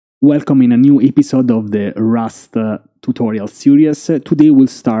Welcome in a new episode of the Rust tutorial series. Today we'll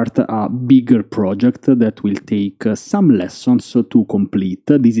start a bigger project that will take some lessons to complete.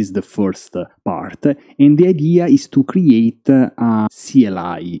 This is the first part, and the idea is to create a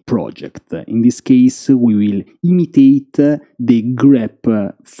CLI project. In this case, we will imitate the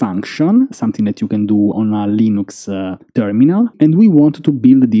grep function, something that you can do on a Linux terminal, and we want to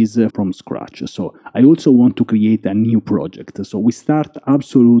build this from scratch. So I also want to create a new project. So we start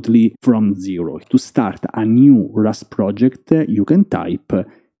absolutely from zero. To start a new Rust project, you can type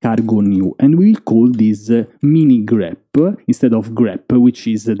cargo new, and we will call this mini grep instead of grep, which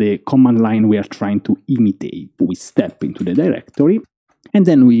is the command line we are trying to imitate. We step into the directory, and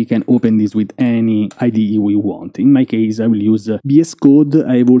then we can open this with any IDE we want. In my case, I will use VS Code.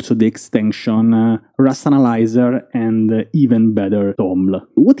 I have also the extension Rust Analyzer and even better TOML.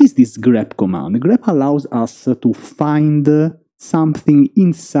 What is this grep command? Grep allows us to find something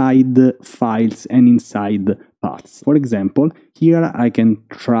inside files and inside paths. For example, here I can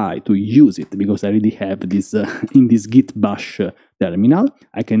try to use it because I already have this in this git bash terminal.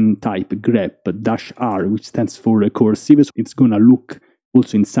 I can type grep -r, which stands for recursive, so it's gonna look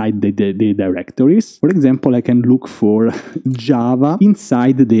also inside the directories. For example, I can look for Java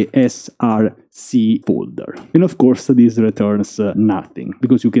inside the src folder. And of course, this returns nothing,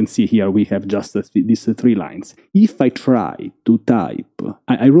 because you can see here we have just these three lines. If I try to type,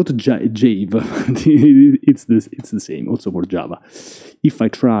 I wrote Java, it's the same also for Java. If I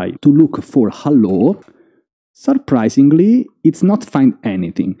try to look for hello, surprisingly, it's not find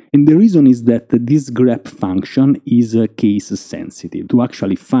anything. And the reason is that this grep function is case sensitive. To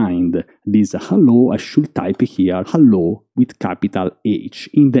actually find this hello, I should type here hello with capital H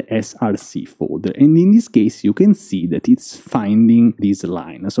in the src folder. And in this case, you can see that it's finding this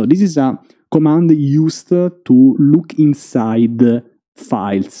line. So this is a command used to look inside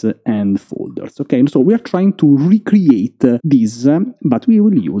files and folders. Okay, so we are trying to recreate this, but we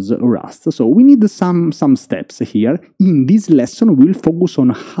will use Rust. So we need some steps here. In this lesson, we'll focus on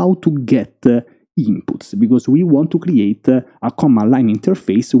how to get inputs, because we want to create a command line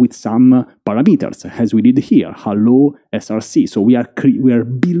interface with some parameters, as we did here, hello src. So we are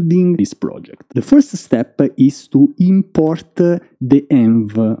building this project. The first step is to import the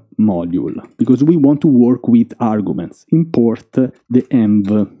env module, because we want to work with arguments. Import the env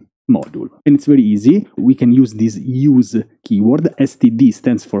module, and it's very easy. We can use this use keyword. Std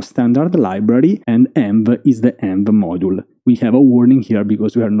stands for standard library, and env is the env module. We have a warning here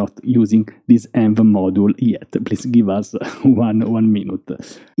because we are not using this env module yet. Please give us one minute.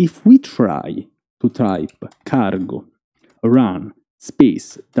 If we try to type cargo run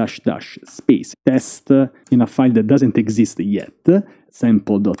space -- space test in a file that doesn't exist yet,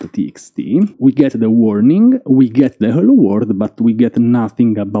 sample.txt, we get the warning, we get the hello world, but we get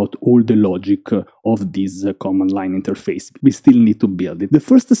nothing about all the logic of this command line interface. We still need to build it. The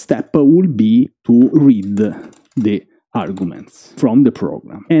first step will be to read the arguments from the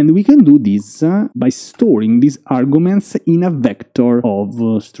program, and we can do this by storing these arguments in a vector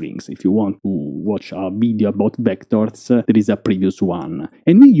of strings. If you want to watch a video about vectors, there is a previous one,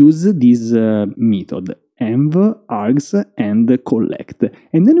 and we use this method env args and collect,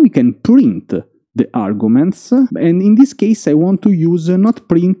 and then we can print the arguments. And in this case, I want to use not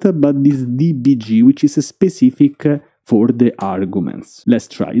print but this dbg, which is specific for the arguments. Let's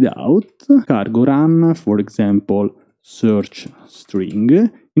try it out. Cargo run, for example, search string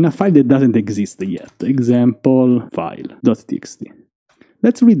in a file that doesn't exist yet, example file.txt.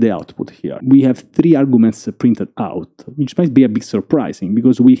 Let's read the output here. We have three arguments printed out, which might be a bit surprising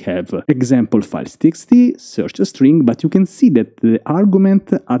because we have example files.txt, search string, but you can see that the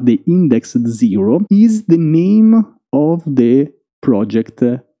argument at the index 0 is the name of the project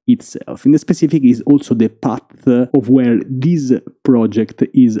itself. In the specific is also the path of where this project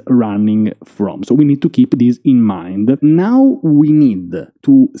is running from. So we need to keep this in mind. Now we need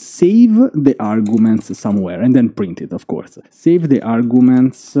to save the arguments somewhere and then print it, of course. Save the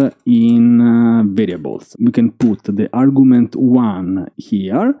arguments in variables. We can put the argument 1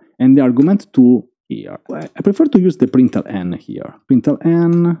 here and the argument 2 here. I prefer to use the println here.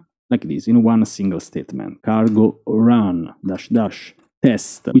 Println like this in one single statement. Cargo run --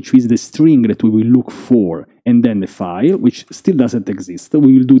 test, which is the string that we will look for, and then the file, which still doesn't exist.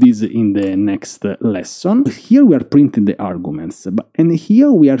 We will do this in the next lesson. Here we are printing the arguments, and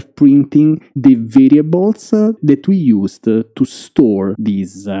here we are printing the variables that we used to store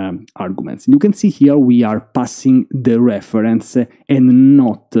these arguments. You can see here we are passing the reference and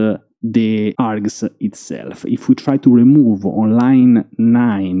not the args itself. If we try to remove on line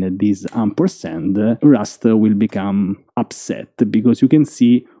 9 this ampersand, Rust will become upset because you can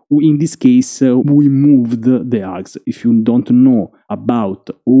see in this case, we moved the args. If you don't know about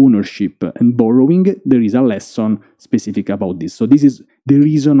ownership and borrowing, there is a lesson specific about this. So this is the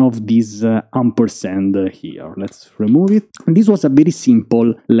reason of this ampersand here. Let's remove it. And this was a very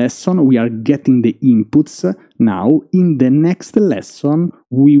simple lesson. We are getting the inputs. Now, in the next lesson,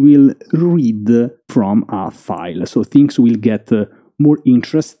 we will read from a file. So things will get more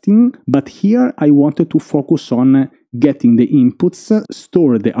interesting, but here I wanted to focus on getting the inputs,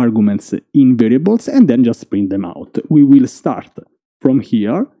 store the arguments in variables, and then just print them out. We will start from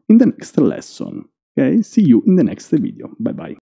here in the next lesson. Okay, see you in the next video. Bye bye.